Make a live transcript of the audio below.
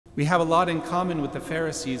We have a lot in common with the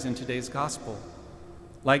Pharisees in today's gospel.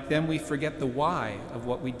 Like them, we forget the why of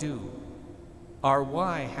what we do. Our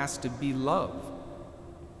why has to be love.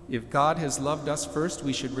 If God has loved us first,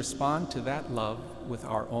 we should respond to that love with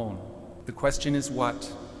our own. The question is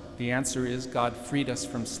what? The answer is God freed us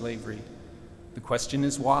from slavery. The question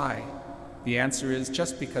is why? The answer is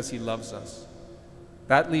just because he loves us.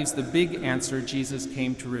 That leaves the big answer Jesus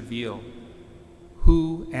came to reveal.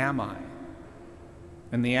 Who am I?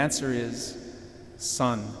 And the answer is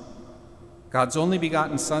Son. God's only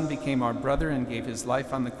begotten Son became our brother and gave his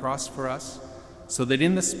life on the cross for us, so that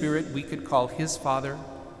in the Spirit we could call his Father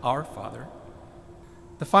our Father.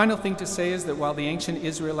 The final thing to say is that while the ancient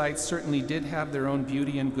Israelites certainly did have their own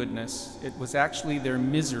beauty and goodness, it was actually their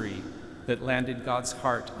misery that landed God's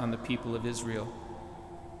heart on the people of Israel.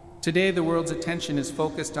 Today, the world's attention is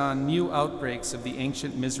focused on new outbreaks of the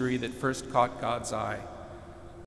ancient misery that first caught God's eye.